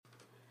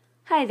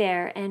Hi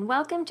there, and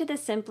welcome to the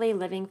Simply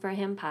Living for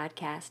Him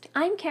podcast.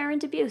 I'm Karen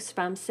DeBuse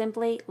from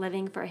Simply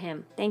Living for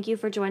Him. Thank you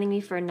for joining me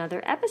for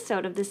another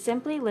episode of the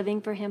Simply Living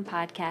for Him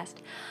podcast.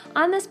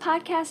 On this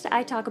podcast,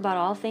 I talk about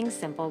all things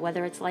simple,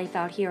 whether it's life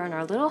out here on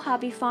our little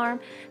hobby farm,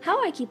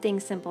 how I keep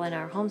things simple in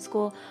our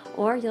homeschool,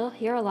 or you'll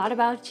hear a lot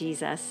about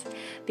Jesus.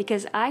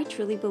 Because I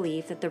truly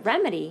believe that the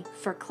remedy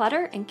for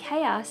clutter and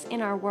chaos in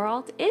our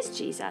world is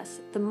Jesus.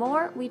 The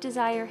more we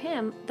desire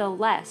Him, the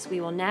less we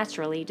will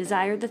naturally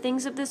desire the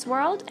things of this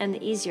world, and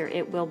the easier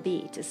it will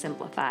be to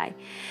simplify.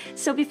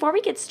 So before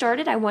we get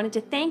started, I wanted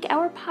to thank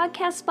our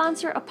podcast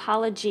sponsor,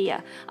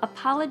 Apologia.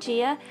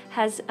 Apologia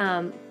has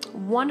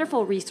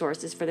wonderful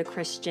resources for the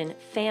Christian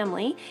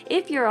family.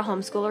 If you're a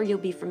homeschooler, you'll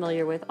be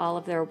familiar with all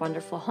of their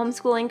wonderful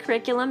homeschooling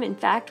curriculum. In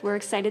fact, we're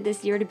excited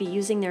this year to be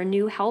using their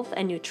new health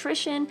and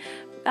nutrition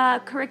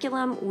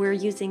curriculum. We're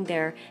using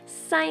their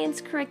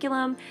science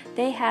curriculum.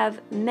 They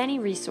have many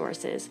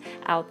resources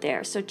out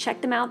there, so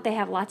check them out. They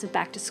have lots of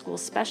back to school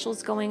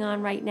specials going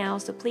on right now,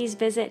 so please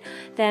visit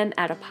them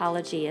at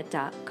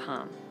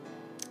apologia.com.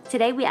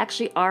 Today we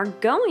actually are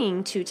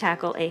going to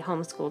tackle a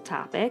homeschool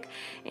topic,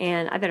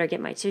 and I better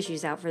get my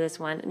tissues out for this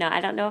one. No,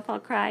 I don't know if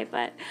I'll cry,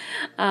 but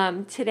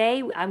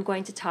today I'm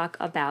going to talk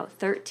about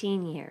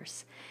 13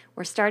 years.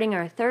 We're starting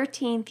our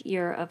 13th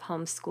year of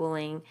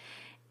homeschooling,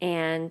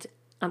 and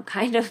I'm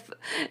kind of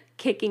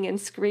kicking and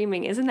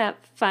screaming. Isn't that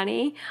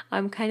funny?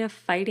 I'm kind of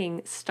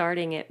fighting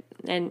starting it.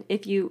 And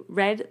if you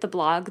read the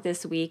blog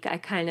this week, I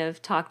kind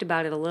of talked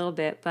about it a little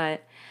bit,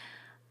 but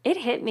it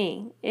hit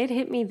me. It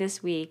hit me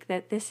this week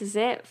that this is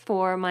it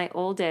for my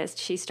oldest.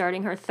 She's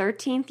starting her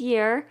 13th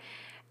year,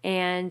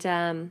 and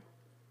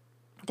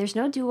there's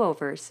no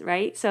do-overs,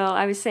 right? So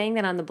I was saying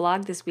that on the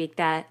blog this week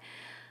that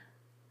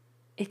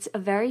it's a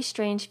very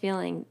strange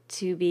feeling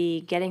to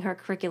be getting her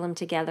curriculum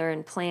together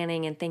and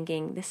planning and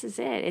thinking, this is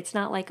it. It's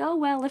not like, oh,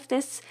 well, if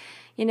this,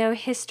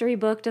 history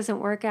book doesn't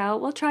work out,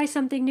 we'll try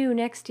something new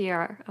next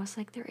year. I was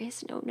like, there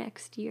is no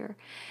next year.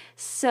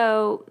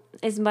 So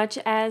as much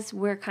as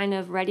we're kind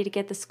of ready to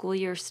get the school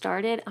year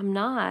started, I'm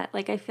not.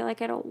 I feel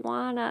like I don't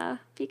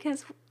wanna,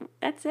 because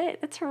that's it.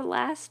 That's her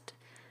last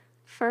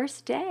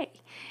first day,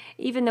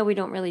 even though we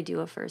don't really do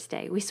a first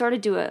day. We sort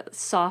of do a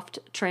soft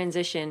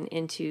transition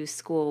into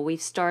school.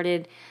 We've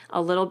started a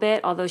little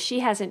bit, although she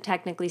hasn't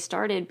technically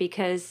started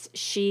because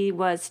she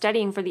was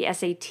studying for the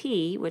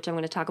SAT, which I'm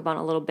going to talk about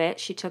in a little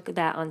bit. She took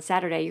that on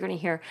Saturday. You're going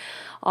to hear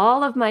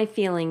all of my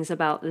feelings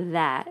about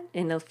that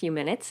in a few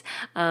minutes.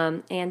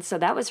 And so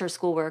that was her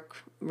schoolwork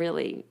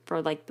really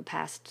for the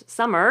past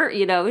summer.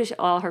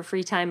 All her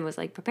free time was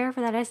prepare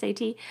for that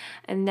SAT.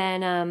 And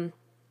then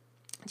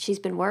she's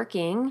been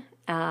working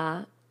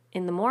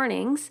in the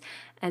mornings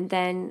and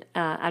then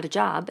at a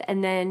job.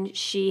 And then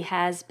she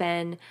has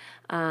been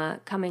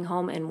coming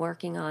home and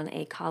working on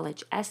a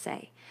college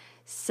essay.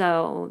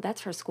 So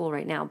that's her school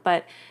right now.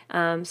 But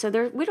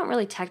we don't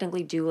really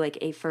technically do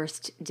a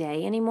first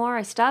day anymore.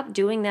 I stopped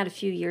doing that a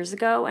few years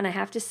ago, and I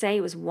have to say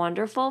it was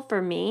wonderful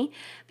for me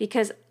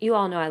because you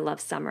all know I love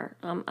summer.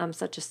 I'm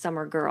such a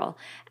summer girl.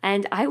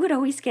 And I would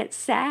always get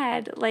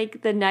sad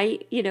the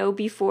night,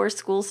 before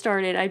school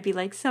started. I'd be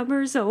like,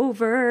 summer's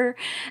over.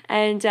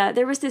 And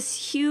there was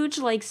this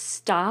huge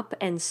stop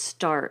and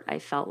start, I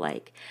felt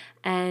like.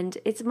 And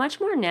it's much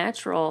more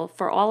natural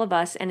for all of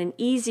us and an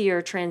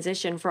easier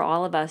transition for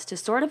all of us to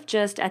sort of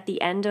just at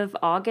the end of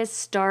August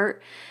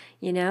start,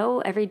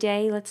 every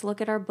day, let's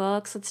look at our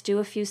books, let's do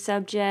a few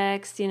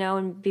subjects,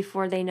 and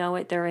before they know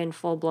it, they're in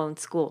full-blown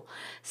school.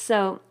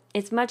 So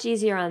it's much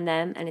easier on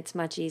them and it's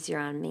much easier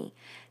on me.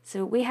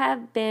 So we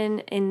have been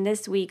in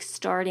this week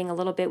starting a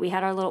little bit. We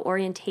had our little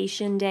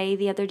orientation day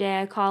the other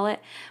day, I call it,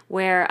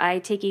 where I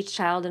take each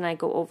child and I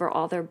go over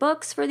all their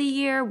books for the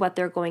year, what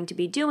they're going to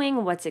be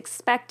doing, what's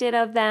expected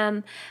of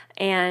them,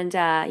 and,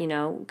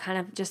 kind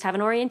of just have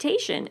an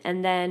orientation.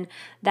 And then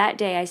that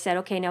day I said,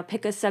 okay, now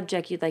pick a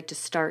subject you'd like to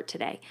start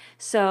today.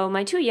 So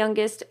my two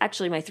youngest,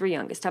 actually my three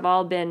youngest, have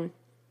all been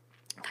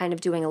kind of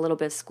doing a little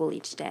bit of school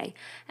each day,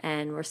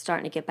 and we're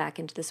starting to get back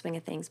into the swing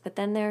of things. But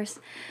then there's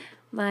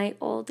my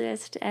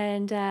oldest,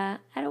 and I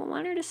don't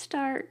want her to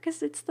start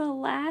because it's the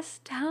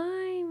last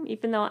time,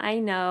 even though I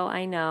know,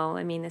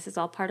 I mean, this is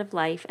all part of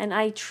life, and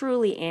I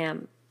truly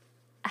am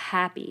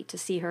happy to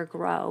see her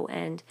grow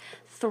and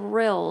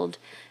thrilled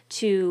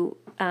to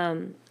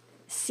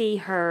see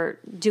her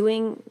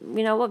doing,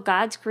 what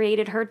God's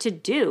created her to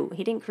do.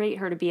 He didn't create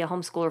her to be a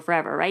homeschooler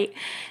forever, right?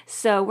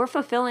 So we're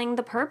fulfilling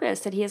the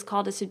purpose that He has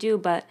called us to do,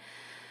 but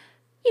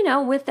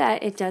with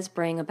that, it does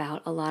bring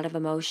about a lot of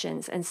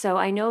emotions. And so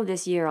I know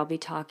this year I'll be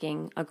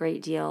talking a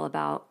great deal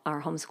about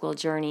our homeschool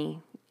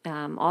journey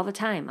all the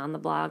time on the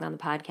blog, on the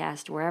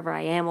podcast, wherever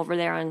I am over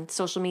there on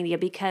social media,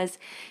 because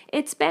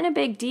it's been a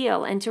big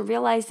deal. And to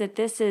realize that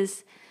this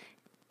is,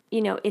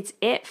 it's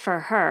it for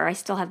her. I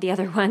still have the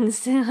other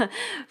ones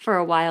for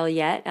a while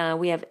yet.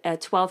 We have a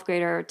 12th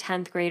grader,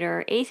 10th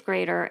grader, 8th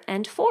grader,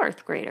 and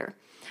 4th grader.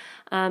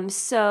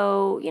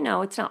 So,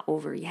 it's not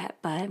over yet,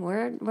 but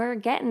we're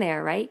getting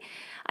there, right?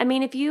 I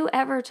mean, if you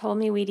ever told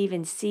me we'd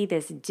even see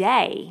this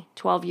day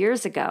 12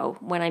 years ago,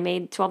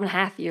 12 and a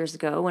half years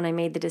ago, when I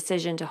made the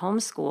decision to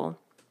homeschool,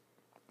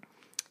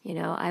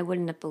 I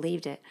wouldn't have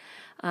believed it.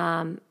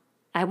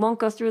 I won't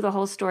go through the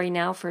whole story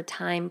now for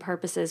time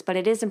purposes, but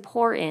it is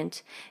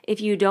important.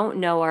 If you don't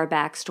know our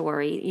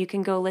backstory, you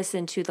can go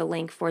listen to the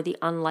link for The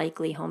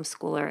Unlikely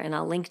Homeschooler, and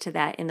I'll link to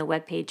that in the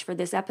webpage for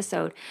this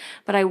episode.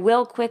 But I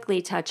will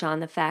quickly touch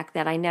on the fact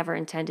that I never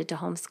intended to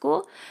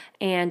homeschool,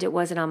 and it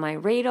wasn't on my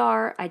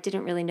radar. I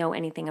didn't really know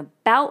anything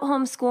about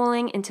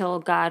homeschooling until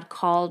God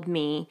called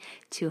me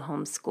to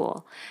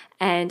homeschool.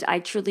 And I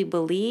truly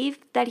believe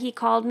that he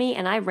called me,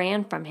 and I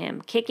ran from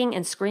him, kicking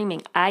and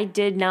screaming. I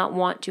did not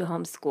want to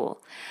homeschool.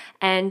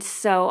 And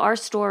so our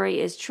story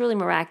is truly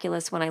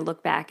miraculous when I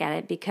look back at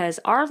it, because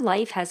our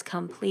life has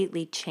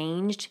completely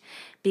changed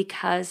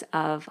because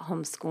of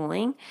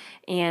homeschooling,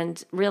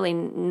 and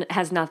really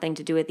has nothing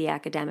to do with the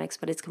academics,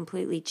 but it's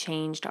completely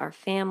changed our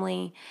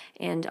family,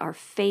 and our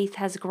faith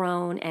has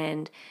grown.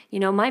 And,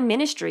 my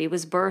ministry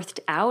was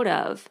birthed out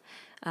of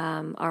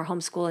our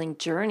homeschooling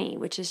journey,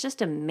 which is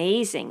just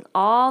amazing.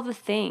 All the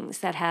things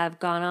that have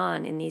gone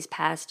on in these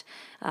past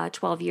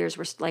 12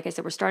 years. Like I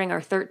said, we're starting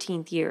our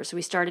 13th year. So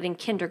we started in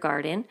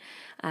kindergarten,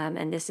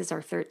 and this is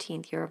our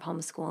 13th year of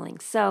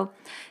homeschooling. So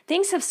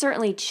things have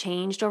certainly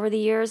changed over the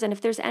years. And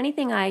if there's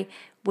anything I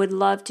would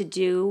love to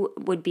do,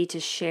 would be to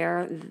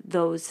share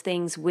those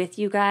things with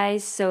you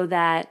guys, so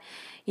that,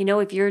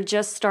 if you're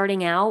just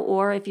starting out,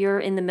 or if you're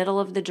in the middle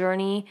of the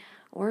journey,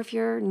 or if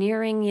you're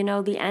nearing,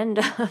 the end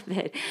of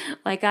it,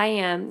 like I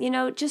am,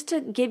 just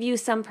to give you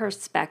some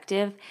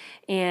perspective,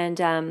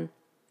 and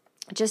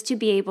just to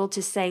be able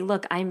to say,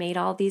 look, I made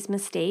all these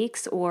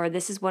mistakes, or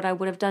this is what I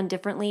would have done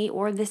differently,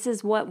 or this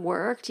is what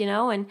worked,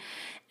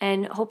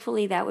 and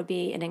hopefully that would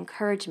be an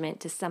encouragement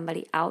to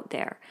somebody out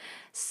there.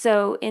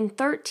 So in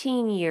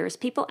 13 years,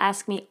 people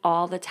ask me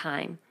all the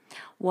time,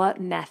 what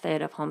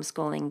method of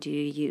homeschooling do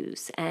you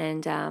use?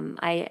 And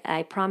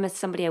I promised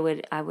somebody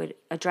I would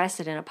address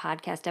it in a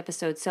podcast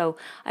episode. So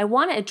I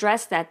want to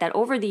address that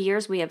over the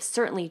years we have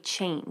certainly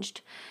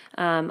changed.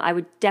 I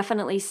would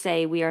definitely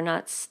say we are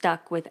not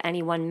stuck with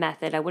any one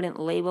method. I wouldn't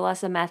label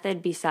us a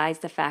method besides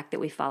the fact that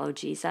we follow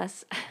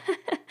Jesus.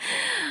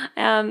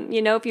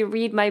 If you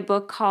read my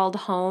book called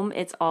Home,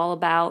 it's all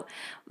about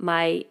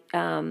my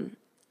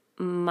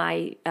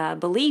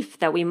belief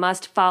that we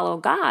must follow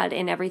God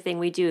in everything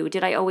we do.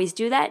 Did I always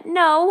do that?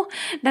 No.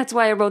 That's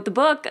why I wrote the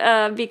book,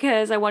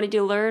 because I wanted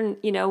to learn,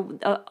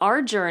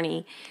 our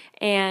journey.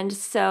 And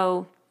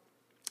so,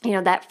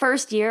 that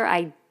first year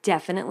I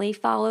definitely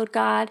followed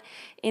God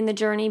in the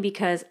journey,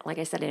 because, like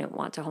I said, I didn't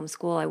want to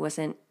homeschool. I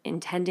wasn't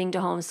intending to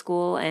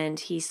homeschool. And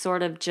he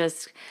sort of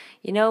just,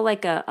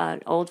 like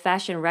an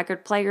old-fashioned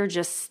record player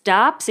just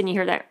stops, and you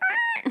hear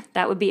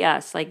that would be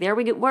us. Like, there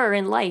we were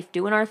in life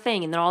doing our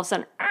thing, and then all of a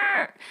sudden,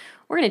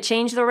 we're going to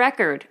change the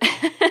record.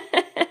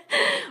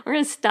 We're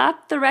going to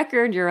stop the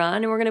record you're on,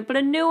 and we're going to put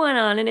a new one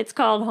on, and it's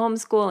called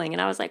homeschooling. And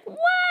I was like, what?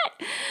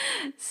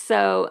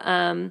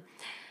 So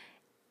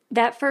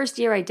that first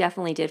year, I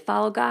definitely did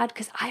follow God,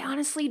 because I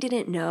honestly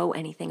didn't know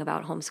anything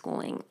about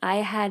homeschooling. I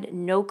had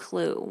no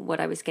clue what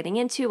I was getting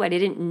into. I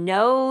didn't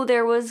know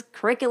there was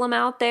curriculum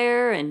out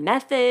there and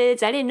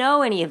methods. I didn't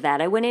know any of that.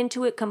 I went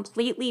into it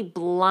completely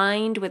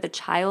blind with a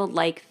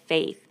childlike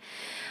faith.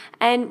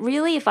 And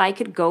really, if I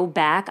could go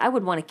back, I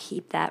would want to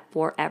keep that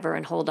forever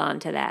and hold on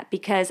to that,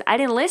 because I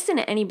didn't listen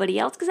to anybody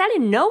else, because I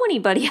didn't know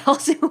anybody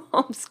else who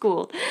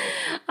homeschooled.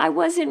 I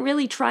wasn't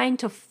really trying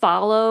to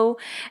follow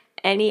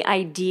any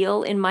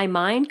ideal in my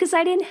mind, because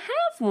I didn't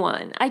have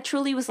one. I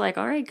truly was like,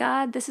 all right,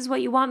 God, this is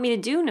what you want me to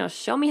do. Now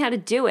show me how to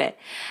do it.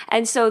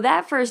 And so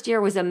that first year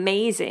was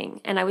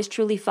amazing, and I was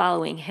truly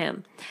following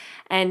him.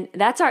 And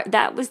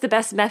that was the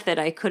best method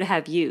I could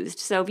have used.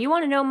 So if you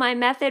want to know my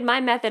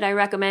method I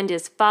recommend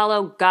is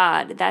follow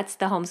God. That's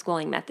the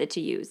homeschooling method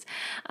to use.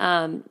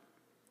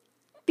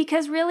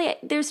 Because really,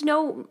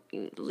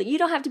 you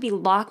don't have to be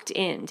locked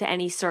into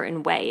any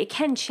certain way. It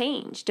can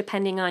change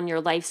depending on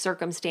your life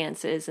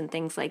circumstances and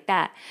things like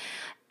that.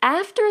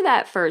 After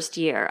that first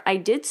year, I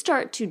did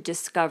start to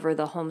discover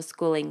the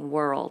homeschooling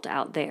world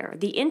out there.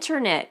 The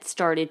internet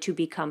started to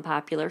become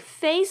popular.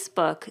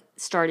 Facebook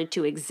started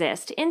to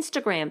exist.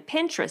 Instagram,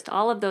 Pinterest,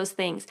 all of those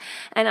things.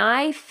 And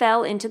I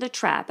fell into the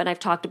trap, and I've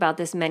talked about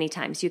this many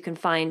times. You can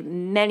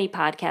find many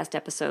podcast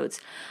episodes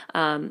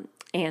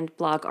and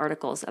blog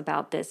articles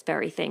about this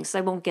very thing. So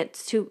I won't get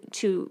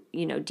too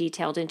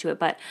detailed into it,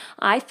 but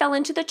I fell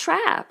into the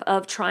trap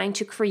of trying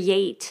to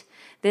create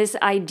this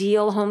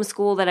ideal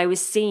homeschool that I was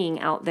seeing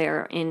out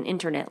there in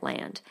internet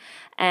land.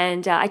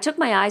 And I took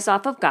my eyes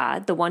off of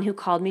God, the one who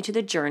called me to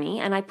the journey,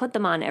 and I put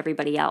them on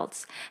everybody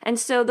else. And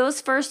so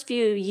those first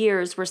few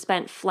years were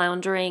spent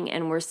floundering,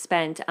 and were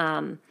spent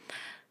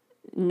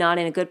not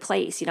in a good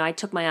place. I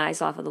took my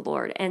eyes off of the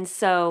Lord. And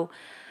so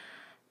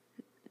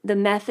the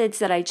methods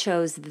that I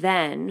chose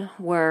then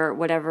were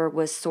whatever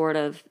was sort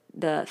of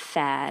the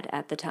fad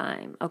at the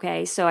time.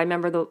 Okay. So I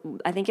remember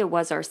I think it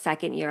was our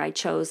second year, I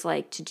chose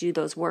like to do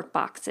those work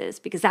boxes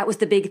because that was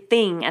the big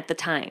thing at the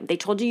time. They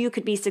told you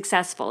could be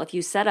successful if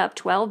you set up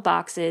 12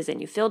 boxes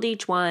and you filled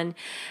each one.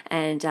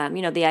 And,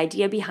 the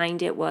idea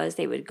behind it was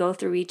they would go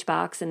through each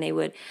box and they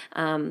would,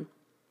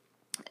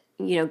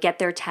 get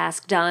their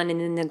task done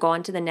and then they'll go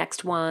on to the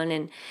next one.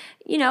 And,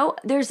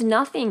 there's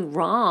nothing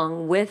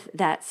wrong with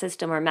that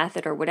system or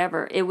method or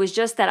whatever. It was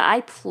just that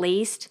I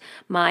placed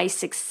my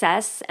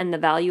success and the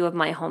value of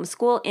my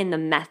homeschool in the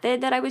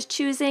method that I was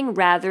choosing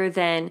rather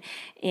than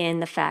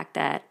in the fact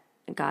that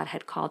God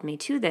had called me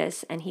to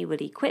this and he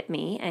would equip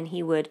me and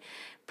he would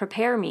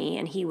prepare me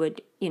and he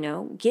would,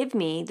 give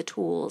me the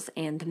tools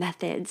and the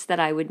methods that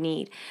I would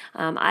need.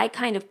 I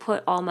kind of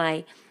put all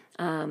my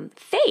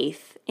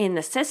faith in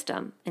the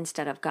system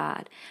instead of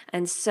God.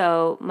 And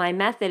so my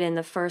method in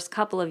the first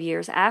couple of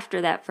years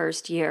after that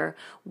first year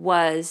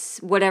was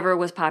whatever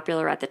was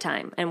popular at the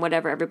time and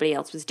whatever everybody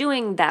else was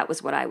doing, that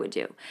was what I would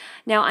do.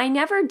 Now, I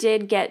never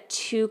did get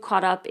too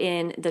caught up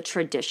in the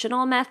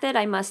traditional method.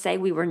 I must say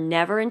we were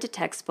never into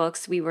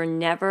textbooks. We were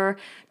never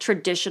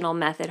traditional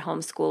method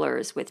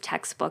homeschoolers with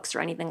textbooks or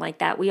anything like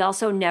that. We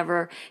also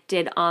never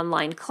did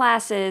online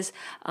classes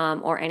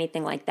or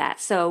anything like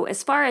that. So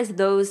as far as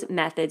those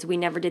methods, we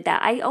never did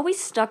that. I always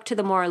stuck to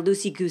the more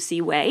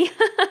loosey-goosey way.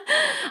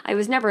 I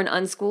was never an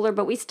unschooler,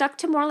 but we stuck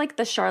to more like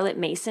the Charlotte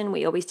Mason.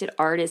 We always did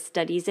artist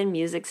studies and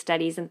music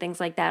studies and things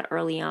like that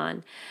early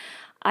on.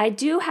 I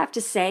do have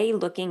to say,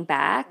 looking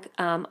back,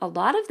 a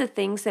lot of the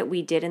things that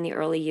we did in the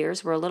early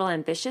years were a little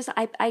ambitious.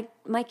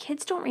 My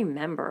kids don't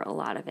remember a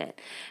lot of it.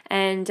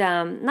 And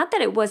not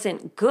that it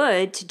wasn't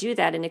good to do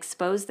that and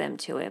expose them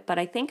to it, but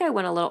I think I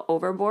went a little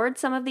overboard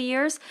some of the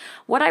years.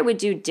 What I would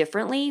do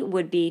differently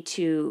would be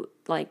to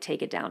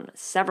take it down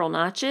several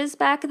notches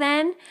back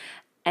then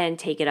and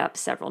take it up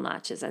several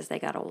notches as they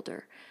got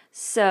older.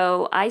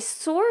 So I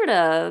sort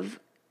of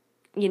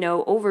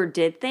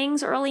overdid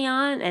things early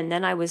on. And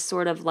then I was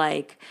sort of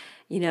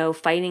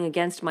fighting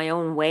against my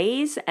own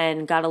ways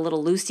and got a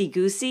little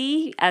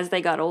loosey-goosey as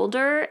they got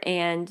older.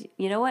 And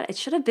you know what? It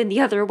should have been the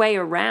other way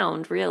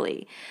around,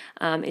 really.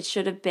 It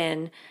should have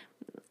been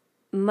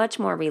much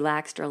more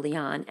relaxed early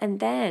on and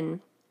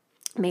then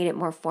made it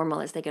more formal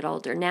as they get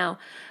older. Now,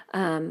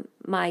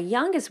 my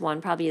youngest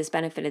one probably has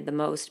benefited the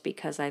most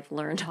because I've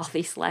learned all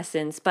these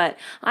lessons, but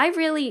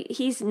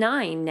he's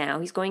 9 now,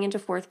 he's going into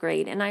 4th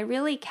grade, and I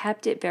really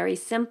kept it very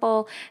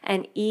simple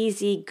and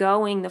easy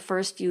going the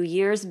first few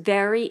years,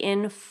 very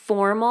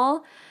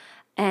informal.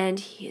 And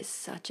he is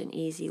such an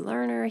easy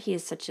learner. He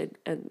is such a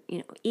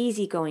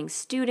easygoing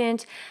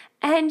student.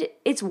 And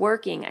it's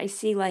working. I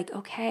see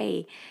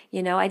okay,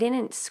 I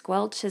didn't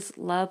squelch his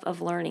love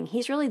of learning.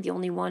 He's really the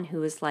only one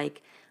who is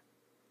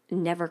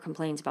never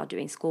complains about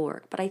doing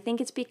schoolwork. But I think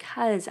it's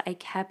because I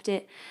kept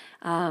it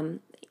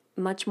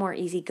much more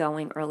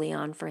easygoing early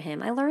on for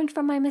him. I learned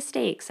from my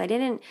mistakes. I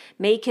didn't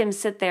make him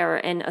sit there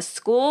in a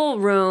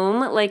schoolroom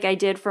like I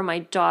did for my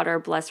daughter,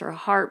 bless her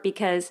heart,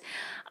 because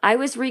I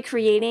was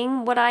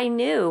recreating what I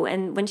knew.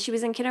 And when she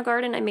was in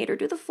kindergarten, I made her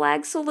do the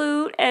flag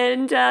salute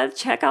and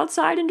check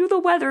outside and do the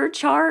weather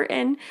chart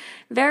and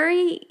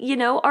very,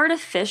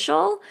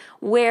 artificial.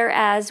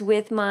 Whereas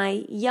with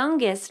my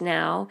youngest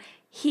now,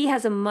 he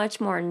has a much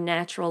more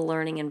natural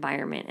learning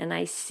environment. And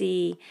I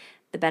see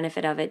the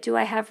benefit of it. Do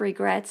I have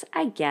regrets?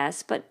 I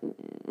guess, but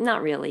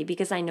not really,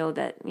 because I know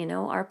that,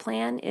 our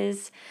plan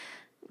is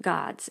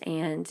God's.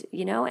 And,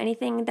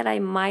 anything that I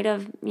might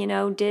have,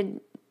 did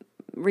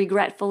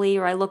regretfully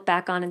or I look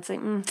back on and say,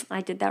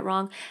 I did that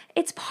wrong.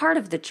 It's part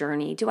of the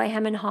journey. Do I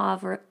hem and haw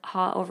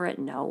over it?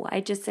 No.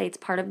 I just say it's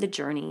part of the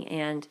journey.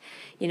 And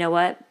you know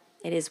what?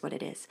 It is what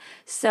it is.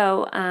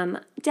 So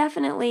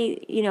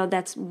definitely,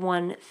 that's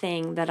one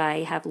thing that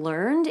I have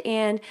learned,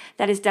 and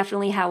that is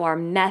definitely how our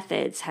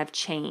methods have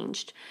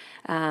changed.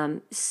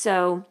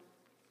 So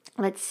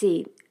let's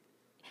see.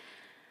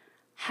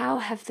 How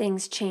have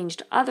things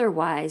changed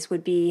otherwise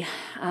would be,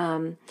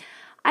 I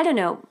don't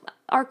know.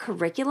 Our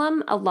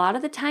curriculum, a lot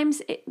of the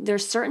times,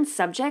 there's certain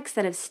subjects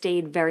that have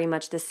stayed very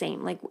much the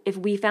same. Like if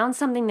we found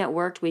something that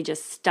worked, we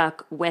just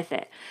stuck with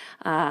it.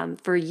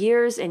 For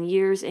years and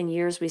years and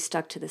years, we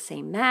stuck to the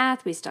same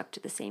math, we stuck to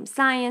the same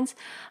science.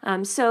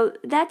 So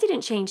that didn't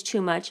change too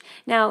much.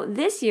 Now,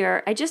 this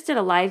year, I just did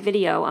a live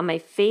video on my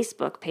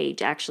Facebook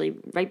page, actually,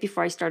 right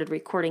before I started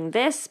recording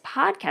this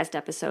podcast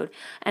episode.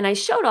 And I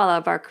showed all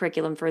of our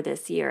curriculum for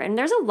this year. And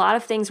there's a lot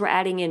of things we're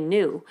adding in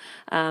new.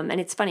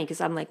 And it's funny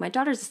because I'm like, my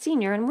daughter's a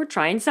senior and we're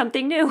trying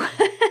something new.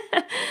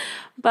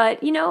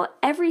 But,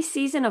 every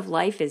season of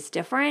life is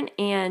different.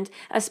 And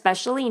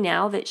especially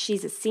now that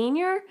she's a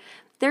senior,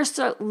 there's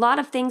a lot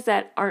of things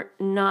that are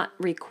not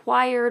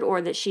required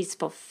or that she's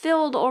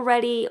fulfilled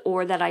already,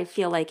 or that I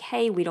feel like,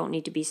 hey, we don't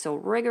need to be so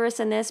rigorous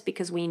in this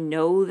because we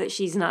know that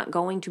she's not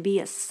going to be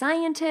a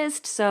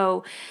scientist.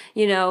 So,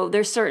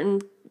 there's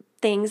certain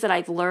things that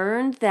I've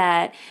learned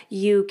that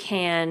you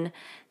can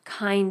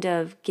kind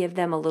of give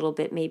them a little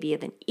bit maybe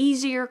of an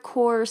easier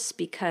course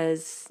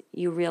because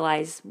you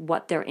realize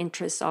what their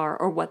interests are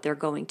or what they're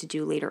going to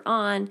do later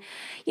on.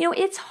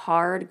 It's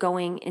hard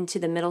going into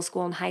the middle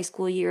school and high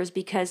school years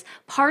because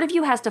part of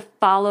you has to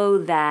follow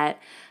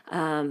that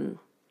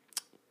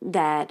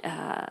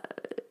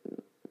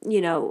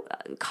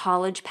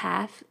college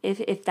path,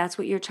 if that's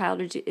what your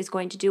child is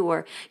going to do,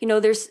 or,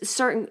 there's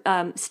certain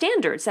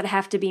standards that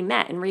have to be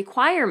met and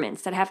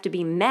requirements that have to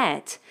be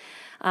met.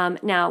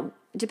 Now,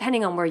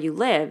 depending on where you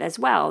live as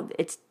well,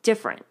 it's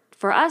different.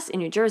 For us in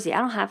New Jersey, I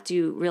don't have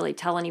to really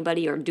tell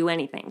anybody or do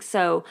anything.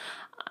 So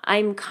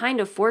I'm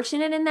kind of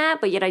fortunate in that,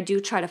 but yet I do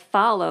try to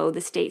follow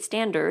the state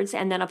standards.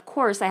 And then, of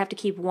course, I have to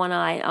keep one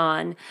eye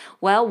on,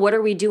 well, what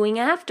are we doing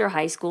after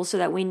high school so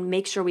that we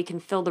make sure we can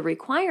fill the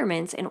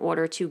requirements in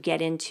order to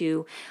get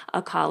into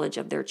a college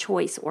of their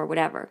choice or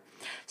whatever.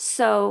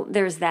 So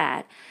there's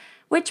that.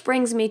 Which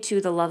brings me to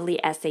the lovely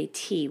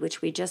SAT,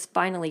 which we just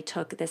finally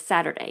took this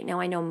Saturday. Now,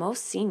 I know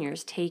most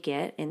seniors take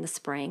it in the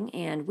spring,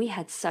 and we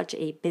had such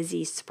a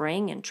busy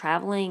spring and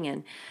traveling,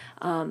 and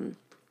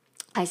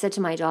I said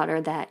to my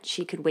daughter that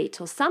she could wait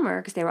till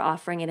summer because they were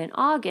offering it in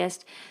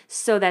August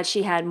so that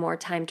she had more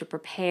time to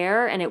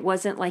prepare, and it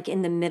wasn't like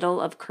in the middle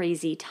of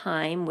crazy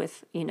time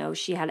with,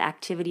 she had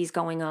activities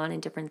going on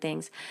and different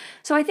things.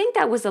 So I think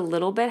that was a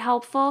little bit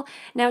helpful.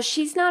 Now,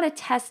 she's not a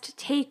test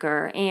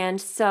taker,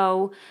 and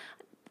so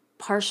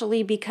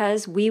partially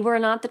because we were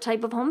not the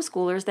type of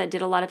homeschoolers that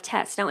did a lot of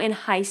tests. Now, in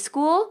high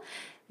school,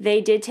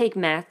 they did take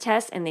math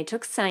tests and they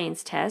took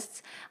science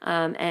tests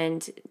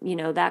and,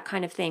 that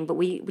kind of thing. But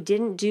we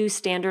didn't do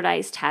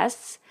standardized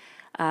tests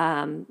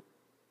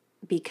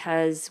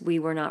because we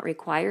were not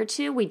required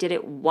to. We did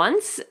it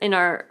once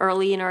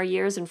early in our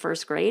years in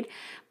first grade,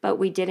 but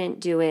we didn't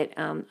do it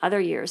other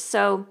years.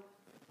 So,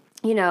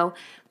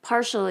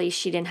 partially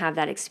she didn't have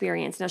that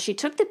experience. Now, she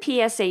took the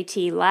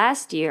PSAT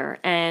last year,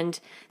 and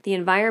the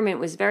environment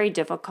was very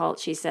difficult,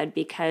 she said,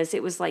 because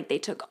it was like they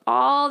took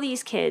all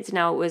these kids.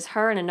 Now, it was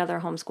her and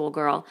another homeschool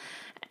girl,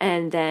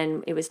 and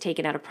then it was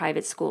taken out of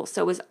private school.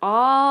 So it was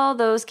all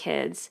those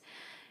kids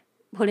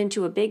put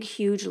into a big,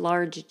 huge,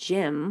 large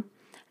gym,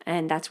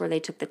 and that's where they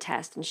took the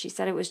test. And she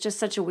said it was just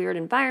such a weird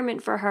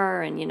environment for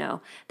her and,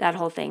 that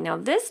whole thing. Now,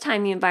 this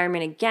time the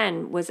environment,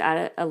 again, was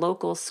at a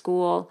local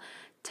school.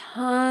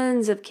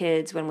 Tons of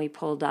kids when we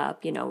pulled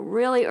up,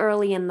 really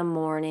early in the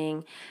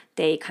morning.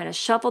 They kind of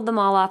shuffled them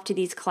all off to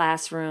these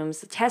classrooms.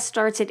 The test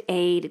starts at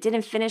 8. It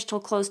didn't finish till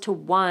close to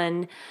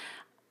 1.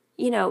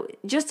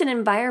 Just an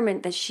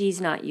environment that she's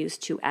not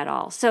used to at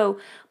all. So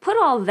put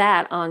all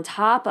that on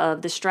top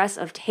of the stress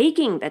of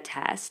taking the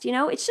test,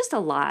 it's just a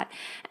lot.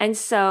 And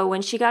so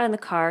when she got in the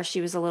car, she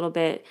was a little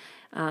bit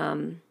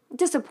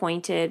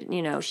disappointed.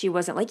 She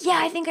wasn't like, yeah,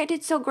 I think I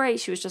did so great.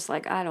 She was just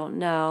like, I don't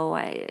know.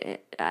 I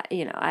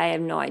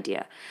have no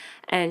idea.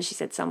 And she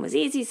said some was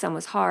easy, some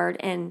was hard.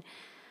 And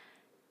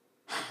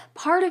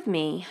part of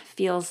me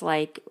feels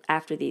like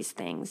after these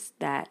things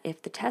that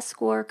if the test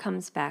score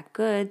comes back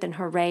good, then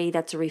hooray,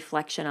 that's a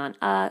reflection on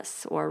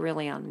us, or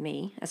really on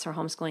me as her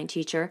homeschooling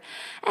teacher.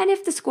 And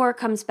if the score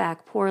comes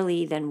back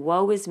poorly, then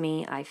woe is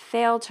me, I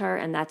failed her,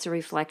 and that's a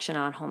reflection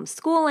on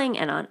homeschooling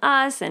and on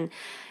us. And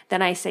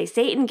then I say,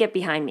 Satan, get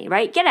behind me,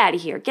 right? Get out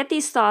of here. Get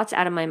these thoughts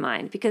out of my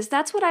mind, because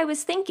that's what I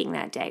was thinking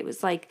that day. It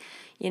was like,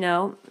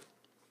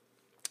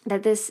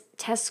 that this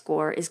test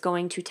score is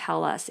going to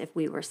tell us if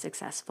we were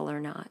successful or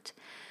not.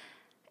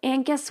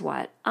 And guess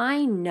what?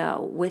 I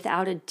know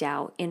without a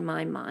doubt in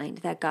my mind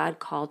that God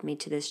called me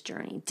to this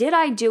journey. Did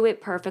I do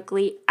it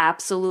perfectly?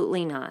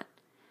 Absolutely not.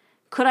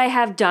 Could I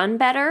have done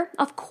better?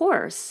 Of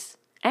course.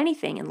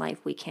 Anything in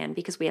life we can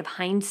because we have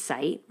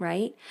hindsight,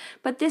 right?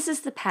 But this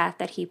is the path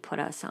that he put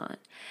us on.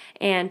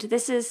 And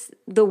this is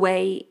the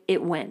way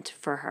it went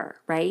for her,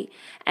 right?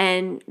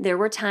 And there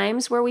were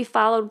times where we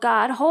followed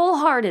God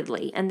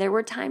wholeheartedly, and there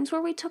were times where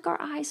we took our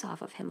eyes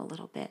off of him a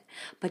little bit.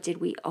 But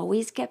did we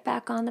always get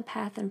back on the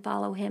path and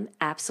follow him?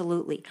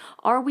 Absolutely.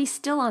 Are we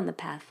still on the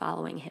path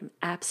following him?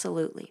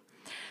 Absolutely.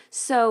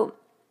 So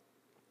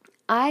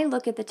I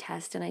look at the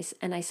test, and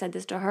I said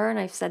this to her, and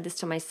I've said this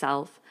to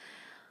myself.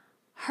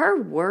 Her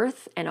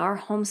worth and our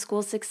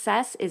homeschool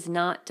success is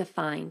not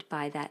defined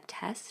by that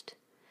test.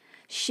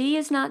 She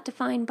is not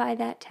defined by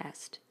that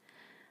test.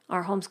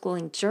 Our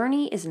homeschooling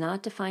journey is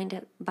not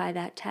defined by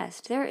that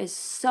test. There is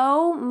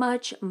so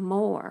much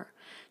more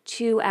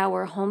to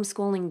our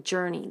homeschooling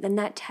journey than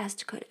that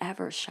test could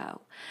ever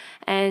show.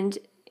 And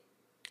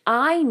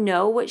I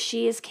know what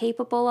she is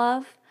capable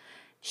of.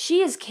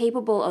 She is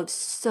capable of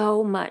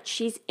so much.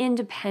 She's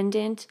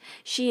independent.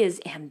 She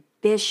is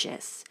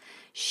ambitious.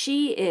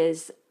 She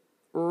is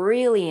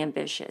really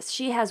ambitious.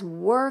 She has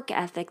work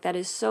ethic that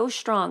is so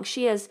strong.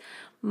 She has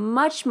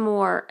much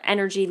more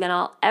energy than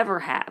I'll ever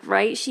have,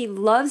 right? She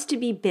loves to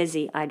be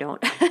busy. I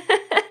don't.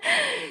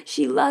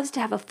 She loves to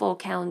have a full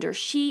calendar.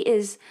 She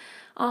is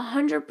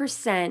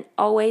 100%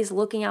 always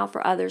looking out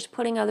for others,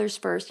 putting others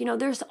first.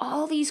 There's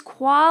all these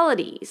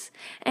qualities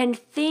and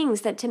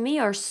things that to me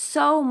are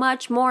so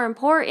much more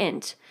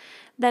important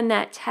than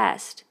that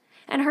test.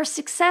 And her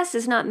success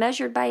is not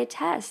measured by a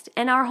test.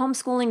 And our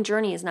homeschooling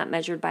journey is not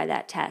measured by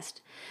that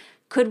test.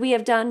 Could we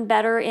have done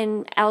better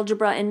in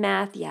algebra and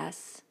math?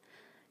 Yes.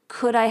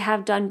 Could I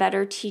have done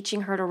better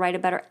teaching her to write a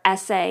better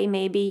essay?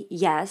 Maybe.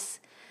 Yes.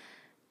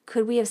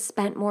 Could we have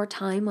spent more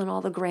time on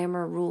all the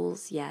grammar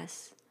rules?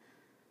 Yes.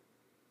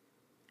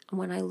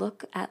 When I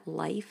look at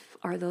life,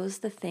 are those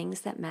the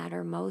things that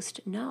matter most?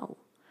 No.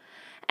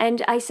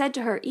 And I said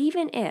to her,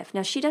 even if,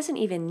 now she doesn't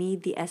even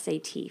need the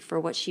SAT for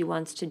what she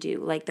wants to do.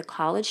 Like the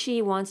college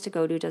she wants to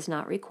go to does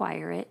not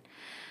require it.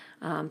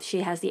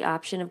 She has the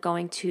option of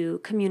going to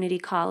community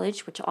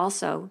college, which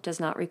also does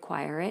not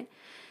require it.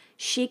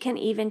 She can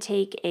even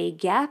take a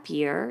gap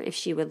year if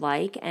she would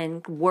like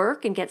and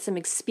work and get some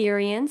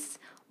experience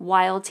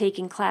while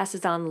taking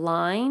classes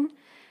online.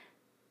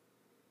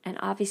 And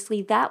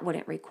obviously that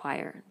wouldn't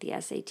require the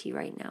SAT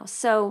right now.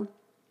 So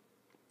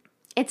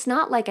it's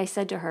not like I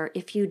said to her,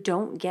 if you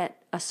don't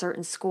get a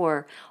certain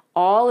score,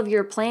 all of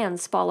your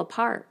plans fall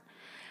apart.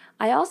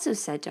 I also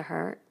said to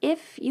her,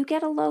 if you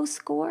get a low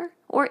score,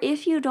 or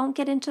if you don't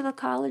get into the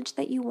college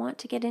that you want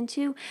to get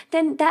into,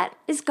 then that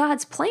is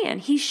God's plan.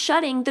 He's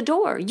shutting the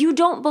door. You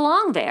don't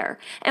belong there.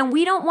 And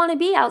we don't want to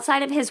be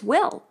outside of His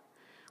will.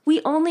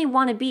 We only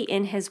want to be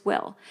in His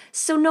will.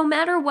 So no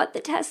matter what the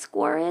test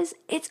score is,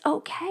 it's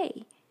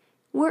okay.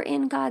 We're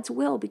in God's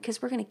will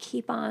because we're going to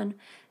keep on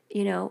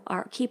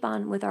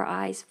with our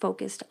eyes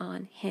focused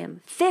on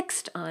Him,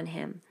 fixed on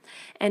Him,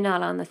 and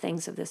not on the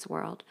things of this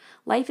world.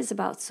 Life is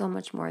about so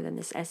much more than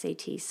this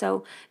SAT.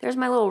 So there's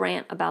my little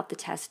rant about the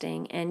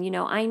testing. And,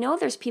 I know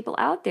there's people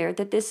out there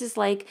that this is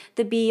like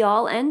the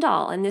be-all,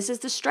 end-all, and this is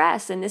the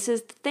stress, and this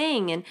is the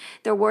thing, and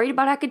they're worried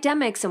about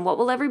academics, and what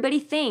will everybody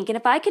think? And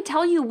if I could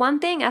tell you one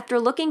thing after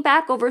looking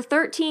back over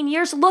 13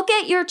 years, look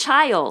at your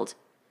child.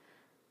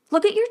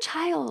 Look at your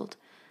child.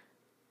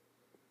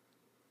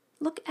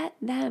 Look at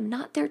them,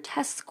 not their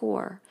test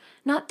score,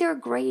 not their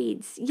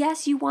grades.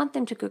 Yes, you want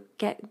them to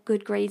get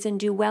good grades and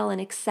do well and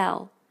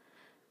excel,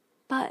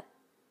 but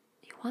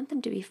you want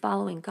them to be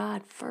following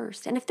God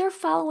first. And if they're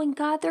following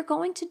God, they're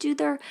going to do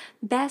their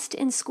best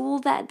in school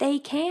that they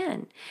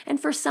can. And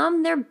for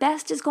some, their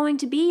best is going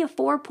to be a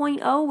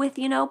 4.0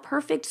 with,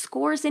 perfect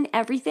scores in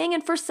everything.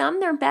 And for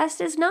some, their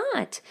best is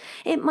not.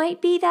 It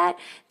might be that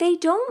they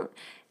don't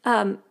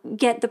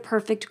get the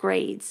perfect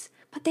grades,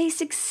 but they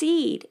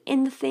succeed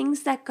in the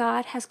things that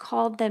God has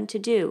called them to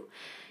do.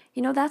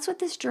 That's what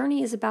this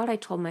journey is about, I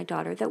told my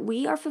daughter, that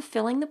we are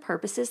fulfilling the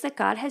purposes that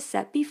God has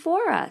set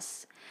before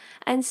us.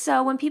 And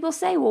so when people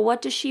say, well,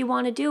 what does she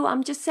want to do?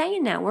 I'm just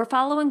saying now, we're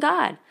following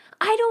God.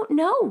 I don't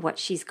know what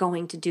she's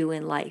going to do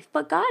in life,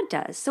 but God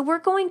does. So we're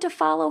going to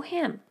follow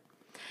Him.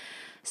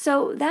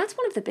 So that's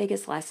one of the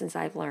biggest lessons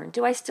I've learned.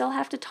 Do I still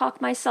have to talk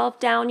myself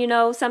down,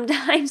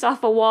 sometimes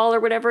off a wall or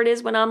whatever it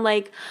is when I'm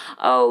like,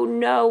 oh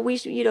no, we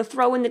should,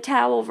 throw in the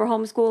towel over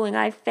homeschooling.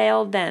 I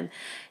failed them.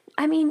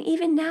 I mean,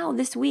 even now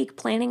this week,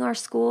 planning our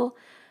school,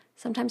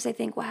 sometimes I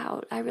think,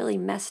 wow, I really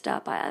messed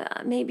up.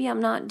 Maybe I'm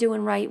not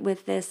doing right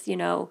with this,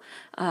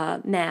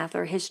 math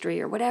or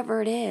history or whatever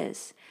it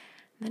is.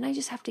 And then I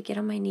just have to get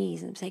on my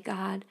knees and say,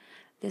 God,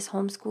 this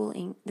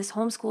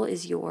homeschool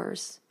is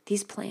yours.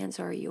 These plans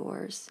are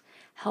yours.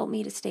 Help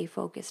me to stay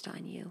focused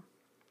on you.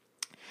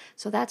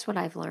 So that's what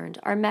I've learned.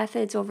 Our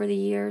methods over the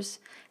years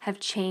have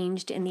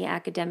changed in the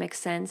academic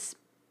sense,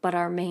 but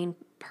our main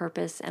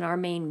purpose and our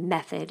main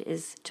method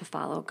is to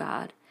follow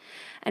God.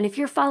 And if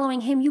you're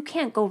following Him, you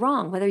can't go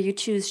wrong, whether you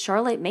choose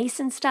Charlotte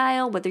Mason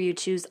style, whether you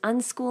choose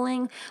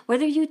unschooling,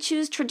 whether you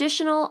choose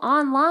traditional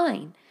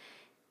online.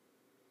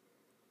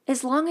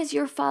 As long as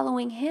you're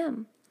following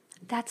Him,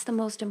 that's the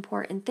most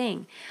important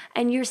thing.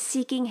 And you're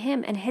seeking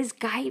Him and His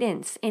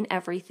guidance in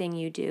everything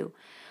you do.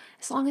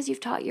 As long as you've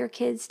taught your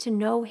kids to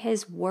know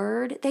His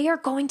word, they are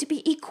going to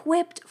be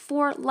equipped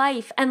for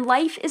life. And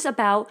life is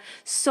about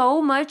so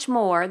much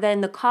more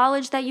than the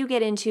college that you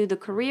get into, the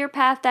career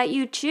path that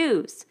you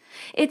choose.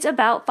 It's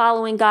about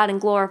following God and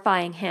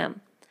glorifying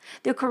Him.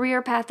 The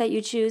career path that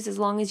you choose, as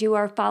long as you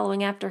are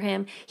following after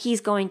Him,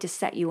 He's going to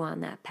set you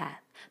on that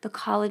path. The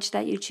college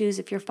that you choose,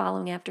 if you're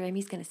following after Him,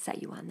 He's going to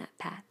set you on that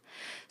path.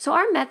 So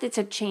our methods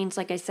have changed,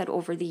 like I said,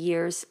 over the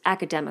years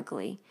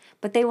academically,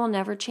 but they will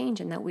never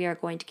change in that we are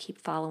going to keep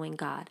following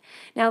God.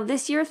 Now,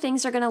 this year,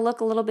 things are going to look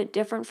a little bit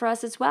different for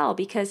us as well,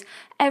 because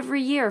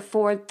every year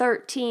for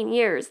 13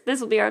 years,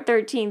 this will be our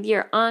 13th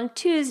year, on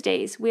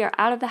Tuesdays, we are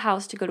out of the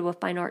house to go to a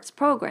fine arts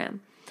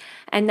program,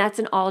 and that's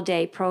an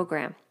all-day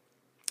program.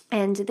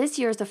 And this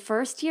year is the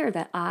first year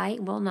that I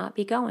will not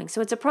be going.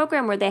 So it's a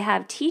program where they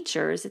have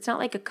teachers. It's not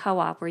like a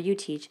co-op where you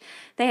teach.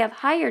 They have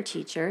hired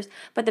teachers,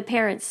 but the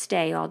parents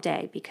stay all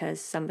day because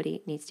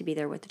somebody needs to be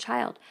there with the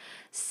child.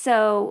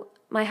 So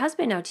my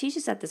husband now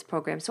teaches at this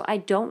program, so I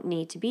don't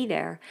need to be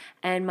there.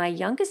 And my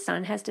youngest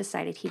son has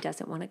decided he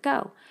doesn't want to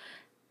go.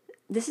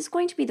 this is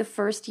going to be the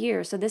first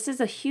year. So this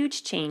is a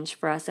huge change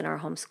for us in our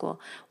homeschool,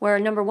 where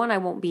number one, I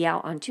won't be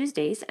out on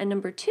Tuesdays. And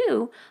number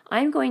two,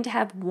 I'm going to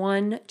have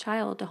one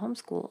child to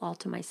homeschool all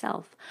to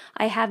myself.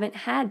 I haven't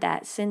had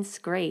that since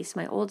Grace,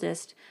 my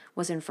oldest,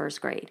 was in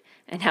first grade.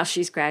 And now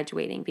she's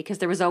graduating because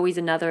there was always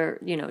another,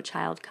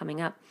 child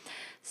coming up.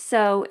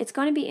 So it's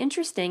going to be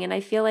interesting, and I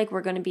feel like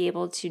we're going to be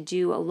able to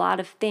do a lot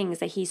of things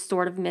that he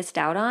sort of missed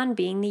out on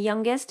being the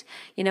youngest.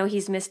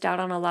 He's missed out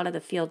on a lot of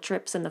the field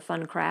trips and the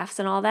fun crafts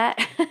and all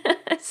that.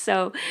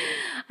 So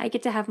I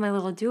get to have my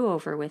little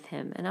do-over with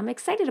him, and I'm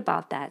excited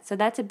about that. So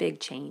that's a big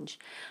change.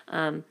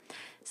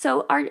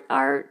 So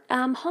our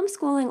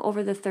homeschooling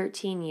over the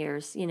 13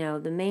 years,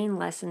 the main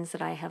lessons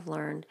that I have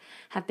learned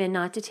have been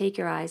not to take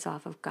your eyes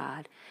off of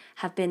God,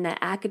 have been that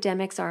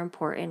academics are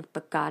important,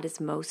 but God is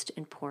most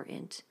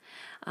important.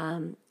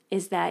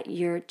 Is that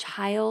your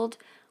child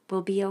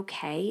will be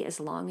okay as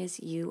long as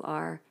you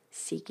are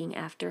seeking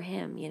after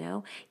him,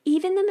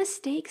 Even the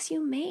mistakes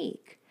you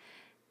make,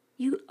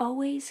 you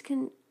always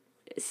can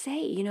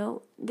say,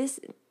 this...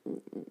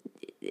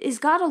 is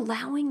God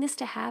allowing this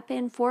to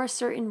happen for a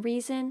certain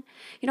reason?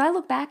 I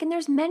look back and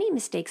there's many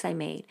mistakes I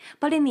made.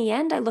 But in the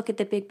end, I look at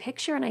the big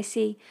picture and I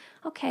see,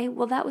 okay,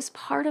 well, that was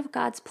part of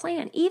God's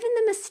plan. Even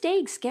the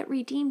mistakes get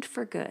redeemed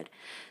for good.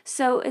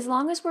 So as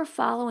long as we're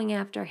following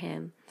after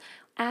him,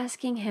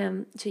 asking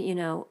him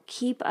to,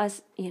 keep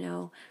us,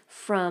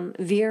 from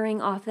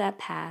veering off that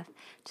path,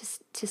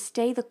 to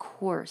stay the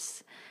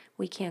course,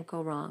 we can't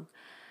go wrong.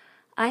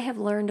 I have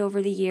learned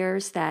over the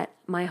years that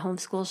my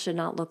homeschool should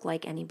not look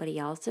like anybody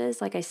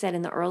else's. Like I said,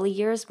 in the early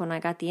years when I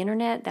got the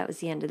internet, that was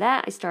the end of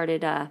that. I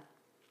started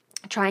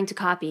trying to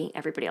copy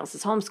everybody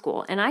else's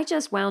homeschool, and I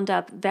just wound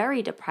up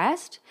very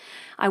depressed.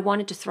 I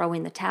wanted to throw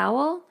in the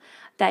towel.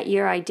 That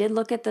year I did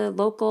look at the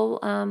local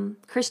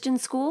Christian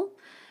school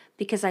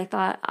because I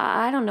thought,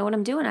 I don't know what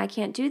I'm doing. I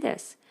can't do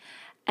this.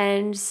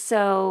 And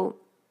so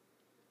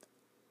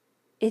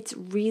it's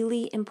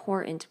really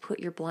important to put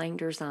your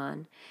blinders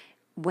on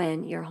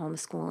when you're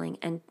homeschooling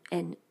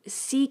and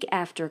seek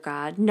after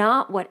God,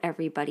 not what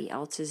everybody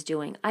else is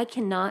doing. I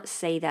cannot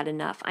say that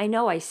enough. I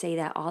know I say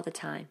that all the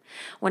time.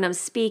 When I'm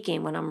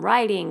speaking, when I'm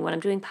writing, when I'm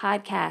doing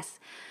podcasts,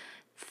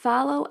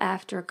 follow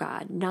after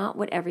God, not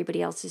what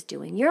everybody else is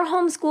doing. Your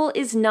homeschool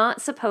is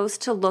not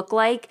supposed to look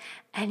like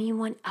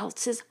anyone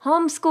else's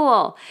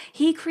homeschool.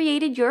 He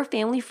created your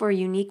family for a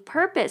unique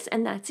purpose,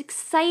 and that's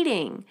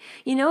exciting.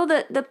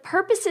 The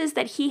purposes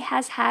that he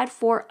has had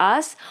for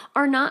us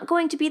are not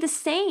going to be the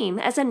same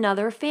as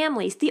another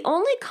family's. The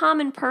only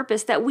common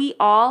purpose that we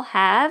all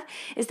have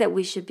is that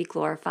we should be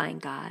glorifying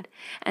God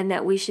and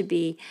that we should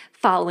be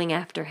following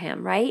after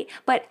him, right?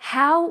 But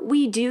how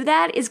we do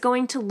that is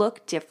going to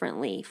look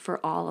differently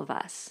for all of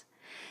us.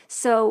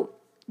 So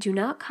do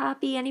not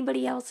copy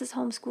anybody else's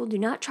homeschool. Do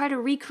not try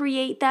to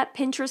recreate that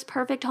Pinterest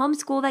perfect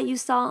homeschool that you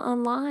saw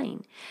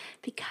online,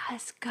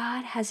 because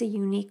God has a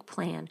unique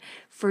plan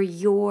for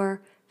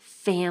your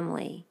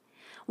family.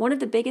 One of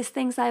the biggest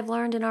things I've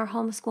learned in our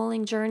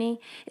homeschooling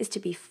journey is to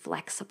be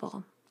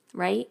flexible,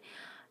 right?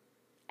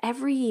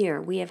 Every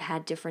year we have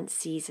had different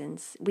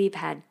seasons. We've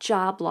had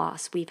job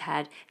loss. We've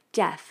had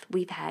death.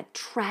 We've had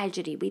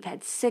tragedy. We've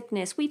had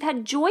sickness. We've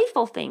had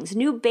joyful things,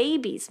 new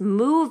babies,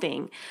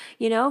 moving.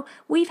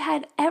 We've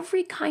had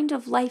every kind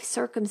of life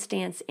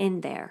circumstance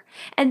in there.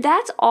 And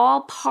that's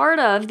all part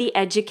of the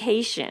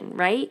education,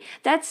 right?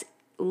 That's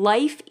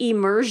life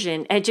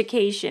immersion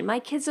education. My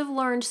kids have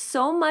learned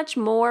so much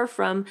more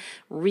from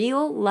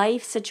real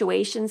life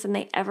situations than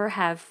they ever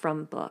have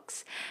from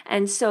books.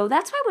 And so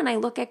that's why when I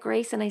look at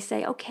Grace and I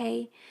say,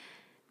 okay,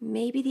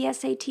 maybe the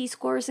SAT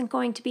score isn't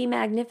going to be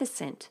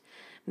magnificent.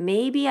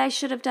 Maybe I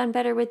should have done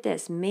better with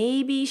this.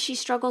 Maybe she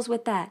struggles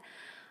with that.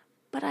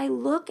 But I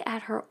look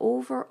at her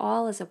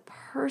overall as a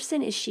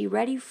person. Is she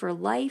ready for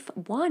life?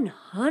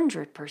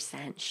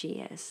 100% she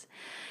is.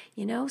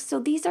 So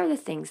these are the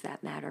things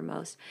that matter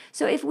most.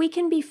 So if we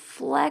can be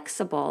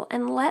flexible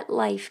and let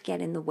life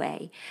get in the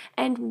way,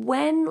 and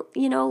when,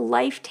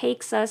 life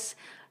takes us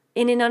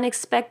in an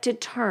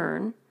unexpected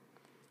turn,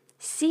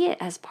 see it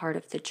as part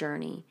of the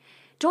journey.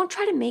 Don't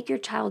try to make your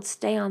child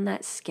stay on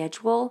that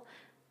schedule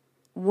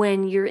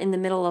when you're in the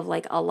middle of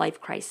like a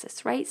life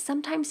crisis, right?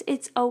 Sometimes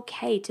it's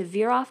okay to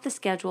veer off the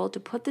schedule, to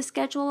put the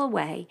schedule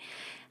away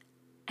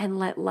and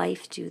let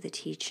life do the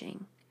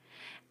teaching.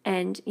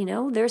 And,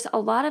 there's a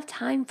lot of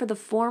time for the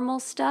formal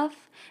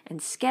stuff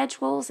and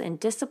schedules and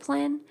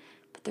discipline,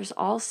 but there's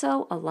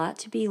also a lot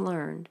to be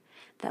learned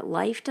that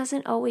life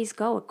doesn't always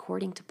go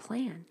according to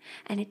plan,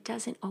 and it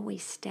doesn't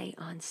always stay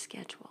on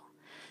schedule.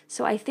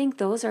 So I think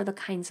those are the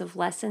kinds of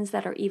lessons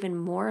that are even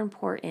more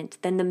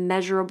important than the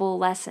measurable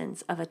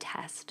lessons of a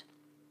test.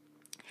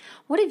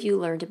 What have you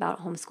learned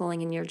about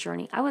homeschooling in your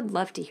journey? I would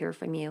love to hear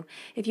from you.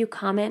 If you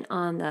comment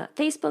on the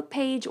Facebook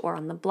page or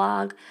on the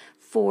blog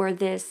for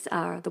this,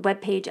 the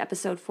webpage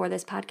episode for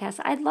this podcast,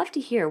 I'd love to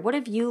hear. What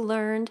have you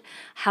learned?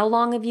 How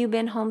long have you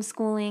been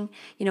homeschooling?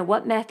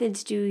 What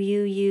methods do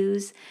you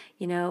use?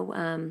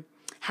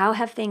 How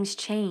have things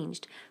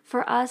changed?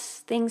 For us,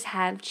 things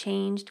have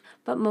changed,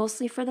 but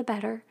mostly for the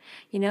better.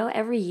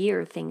 Every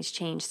year things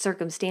change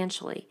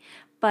circumstantially.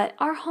 But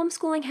our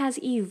homeschooling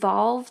has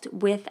evolved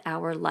with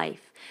our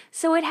life.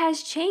 So it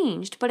has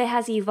changed, but it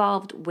has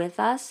evolved with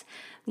us.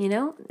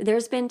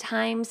 There's been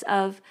times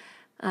of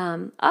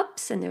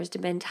ups and there's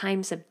been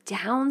times of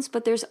downs,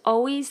 but there's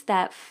always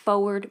that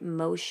forward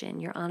motion.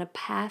 You're on a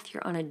path,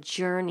 you're on a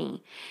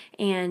journey.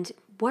 And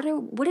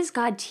what is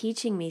God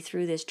teaching me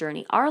through this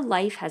journey? Our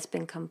life has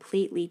been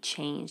completely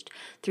changed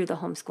through the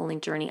homeschooling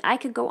journey. I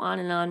could go on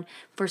and on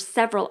for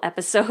several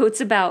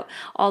episodes about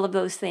all of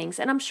those things.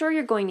 And I'm sure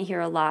you're going to hear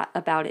a lot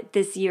about it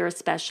this year,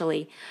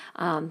 especially,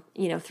 through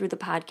the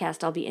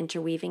podcast. I'll be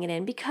interweaving it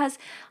in because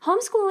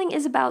homeschooling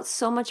is about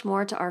so much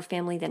more to our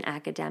family than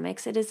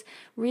academics. It has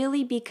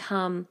really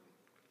become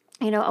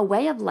a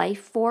way of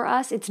life for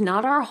us. It's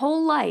not our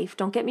whole life.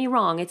 Don't get me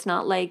wrong. It's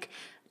not like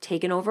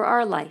taken over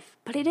our life,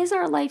 but it is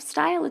our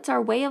lifestyle. It's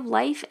our way of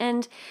life,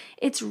 and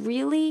it's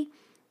really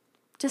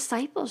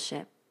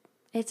discipleship.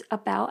 It's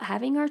about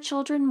having our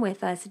children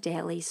with us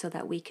daily so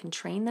that we can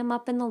train them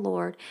up in the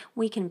Lord.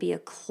 We can be a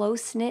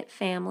close-knit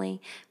family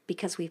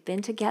because we've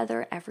been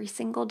together every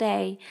single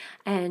day,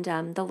 and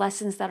the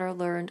lessons that are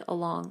learned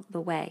along the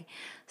way.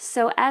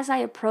 So as I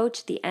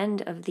approach the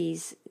end of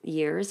these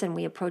years and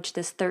we approach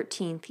this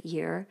 13th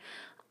year,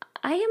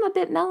 I am a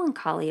bit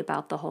melancholy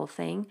about the whole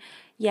thing,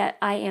 yet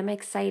I am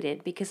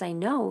excited because I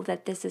know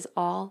that this is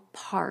all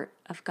part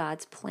of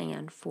God's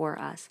plan for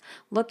us.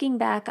 Looking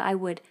back, I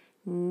would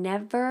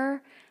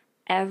never,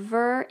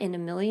 ever in a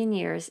million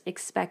years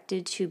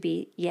expected to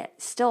be yet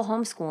still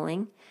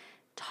homeschooling,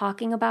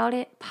 talking about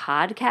it,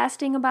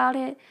 podcasting about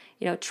it,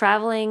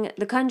 traveling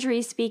the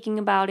country, speaking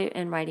about it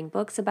and writing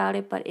books about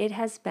it, but it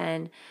has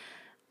been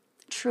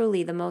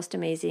truly the most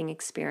amazing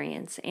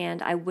experience,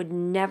 and I would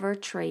never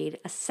trade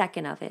a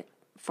second of it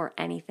for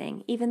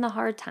anything, even the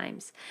hard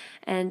times.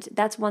 And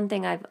that's one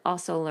thing I've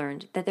also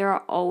learned, that there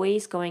are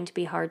always going to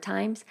be hard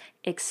times.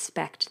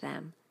 Expect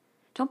them.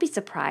 Don't be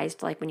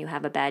surprised like when you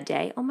have a bad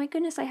day. Oh my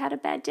goodness, I had a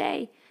bad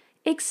day.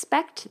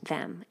 Expect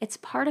them. It's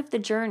part of the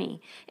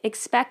journey.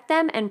 Expect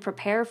them and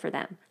prepare for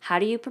them. How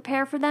do you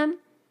prepare for them?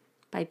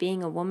 By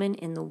being a woman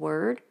in the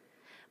Word,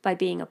 by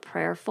being a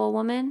prayerful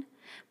woman,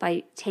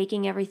 by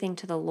taking everything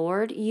to the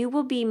Lord. You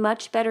will be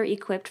much better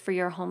equipped for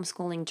your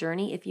homeschooling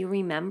journey if you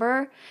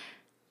remember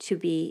to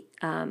be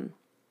in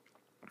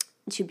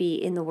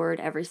the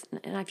Word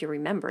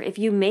if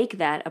you make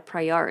that a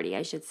priority,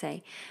 I should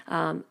say,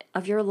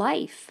 of your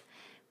life,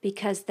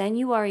 because then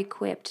you are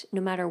equipped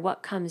no matter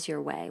what comes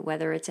your way,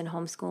 whether it's in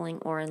homeschooling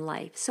or in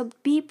life. So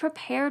be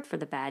prepared for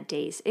the bad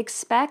days.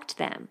 Expect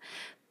them.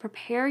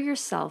 Prepare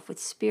yourself with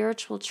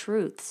spiritual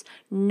truths.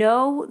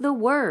 Know the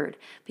Word,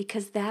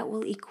 because that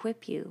will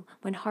equip you.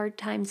 When hard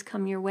times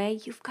come your way,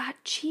 you've got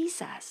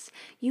Jesus.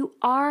 You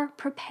are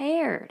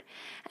prepared,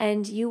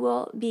 and you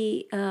will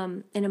be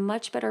in a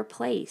much better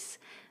place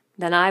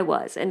than I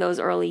was in those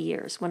early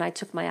years when I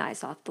took my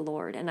eyes off the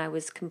Lord and I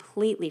was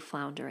completely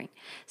floundering.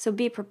 So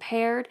be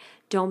prepared.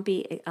 Don't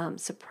be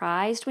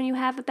surprised when you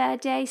have a bad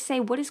day.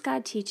 Say, what is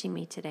God teaching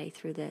me today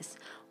through this?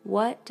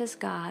 What does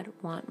God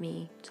want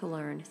me to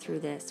learn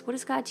through this? What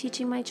is God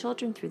teaching my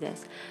children through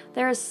this?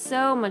 There is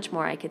so much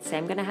more I could say.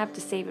 I'm going to have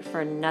to save it for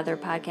another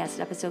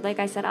podcast episode. Like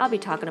I said, I'll be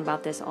talking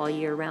about this all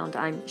year round,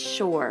 I'm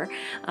sure,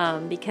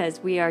 because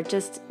we are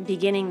just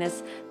beginning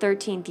this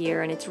 13th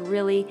year, and it's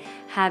really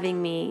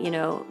having me,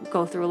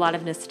 go through a lot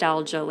of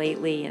nostalgia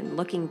lately and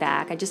looking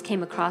back. I just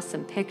came across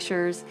some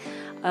pictures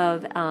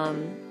of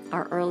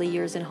our early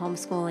years in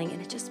homeschooling,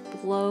 and it just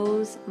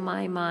blows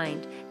my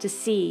mind to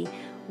see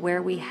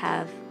where we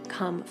have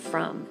come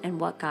from and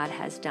what God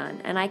has done.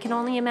 And I can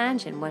only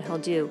imagine what He'll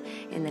do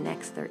in the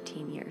next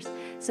 13 years.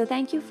 So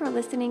thank you for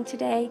listening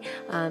today.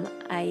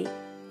 I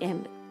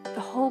am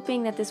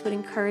hoping that this would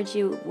encourage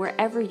you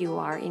wherever you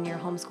are in your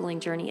homeschooling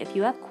journey. If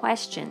you have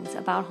questions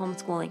about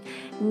homeschooling,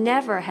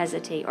 never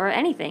hesitaate, or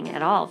anything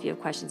at all if you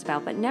have questions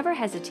about, but never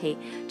hesitate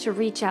to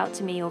reach out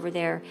to me over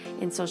there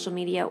in social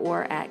media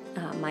or at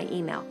my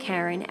email,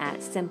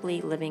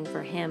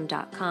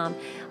 Karen@simplylivingforhim.com.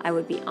 I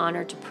would be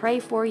honored to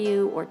pray for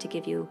you or to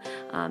give you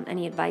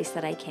any advice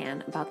that I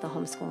can about the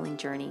homeschooling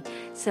journey.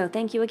 So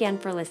thank you again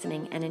for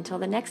listening, and until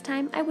the next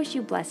time, I wish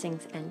you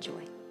blessings and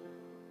joy.